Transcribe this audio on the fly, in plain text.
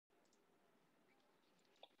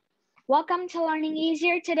Welcome to Learning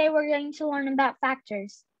Easier. Today we're going to learn about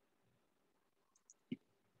factors.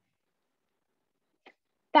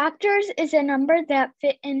 Factors is a number that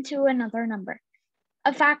fit into another number.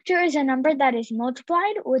 A factor is a number that is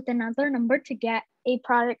multiplied with another number to get a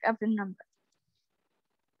product of the number.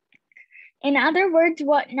 In other words,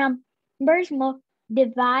 what numbers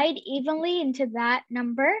divide evenly into that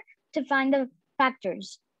number to find the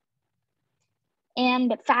factors.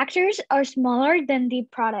 And factors are smaller than the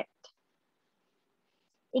product.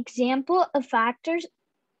 Example of factors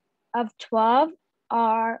of 12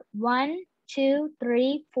 are 1, 2,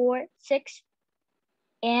 3, 4, 6,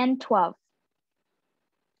 and 12.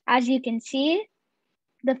 As you can see,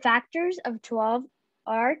 the factors of 12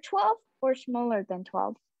 are 12 or smaller than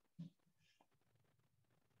 12.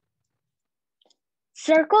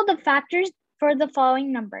 Circle the factors for the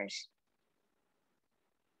following numbers.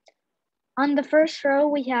 On the first row,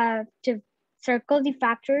 we have to circle the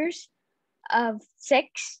factors of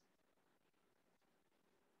 6.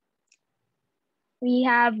 We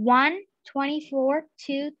have 1, 24,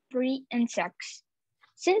 2, 3, and 6.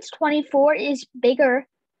 Since 24 is bigger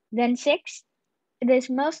than 6, it is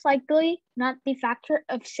most likely not the factor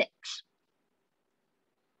of 6.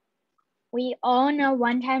 We all know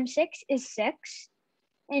 1 times 6 is 6,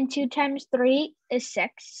 and 2 times 3 is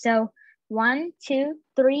 6. So 1, 2,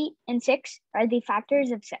 3, and 6 are the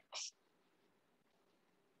factors of 6.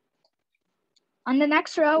 On the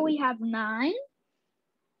next row, we have 9,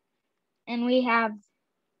 and we have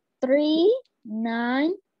 3,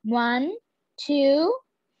 9, 1, 2,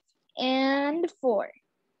 and 4.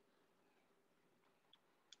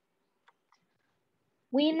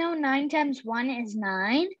 We know 9 times 1 is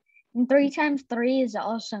 9, and 3 times 3 is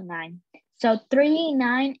also 9. So 3,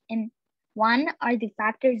 9, and 1 are the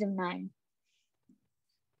factors of 9.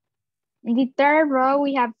 In the third row,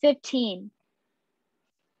 we have 15.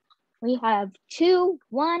 We have 2,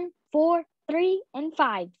 1, 4, 3, and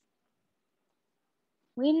 5.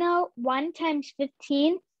 We know 1 times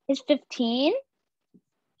 15 is 15,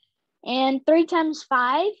 and 3 times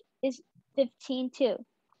 5 is 15 too.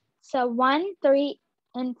 So 1, 3,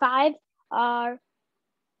 and 5 are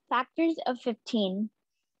factors of 15.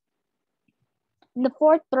 In the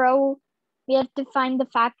fourth row, we have to find the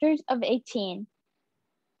factors of 18.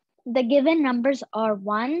 The given numbers are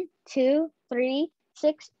 1, 2, 3,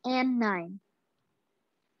 6, and 9.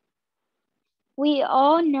 We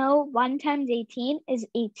all know 1 times 18 is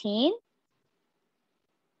 18.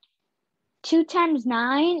 2 times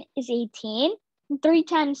 9 is 18. And 3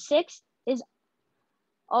 times 6 is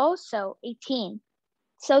also 18.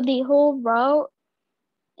 So the whole row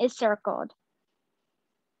is circled.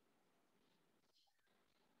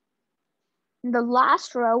 In the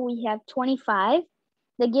last row, we have 25.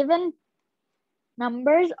 The given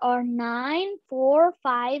numbers are 9, 4,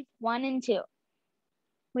 5, 1, and 2.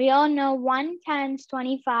 We all know 1 times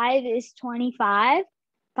 25 is 25.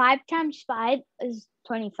 5 times 5 is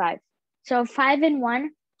 25. So 5 and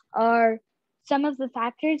 1 are some of the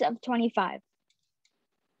factors of 25.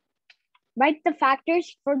 Write the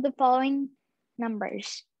factors for the following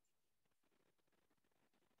numbers.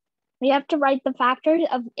 We have to write the factors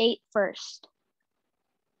of 8 first.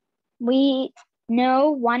 We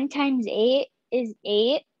know 1 times 8 is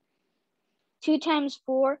 8. 2 times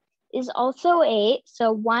 4 is also 8.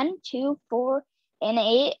 So 1, 2, 4, and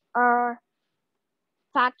 8 are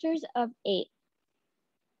factors of 8.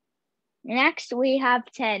 Next, we have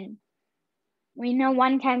 10. We know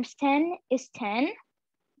 1 times 10 is 10.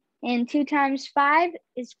 And 2 times 5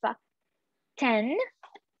 is 10.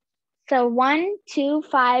 So 1, 2,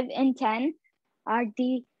 5, and 10 are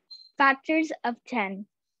the factors of 10.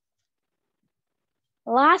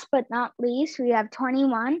 Last but not least, we have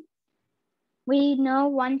 21. We know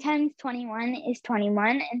 1 times 21 is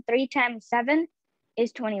 21, and 3 times 7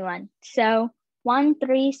 is 21. So 1,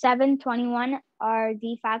 3, 7, 21 are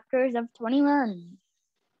the factors of 21.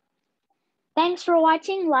 Thanks for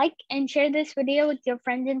watching. Like and share this video with your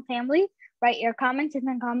friends and family. Write your comments in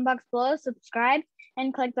the comment box below, subscribe,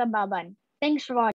 and click the bell button. Thanks for watching.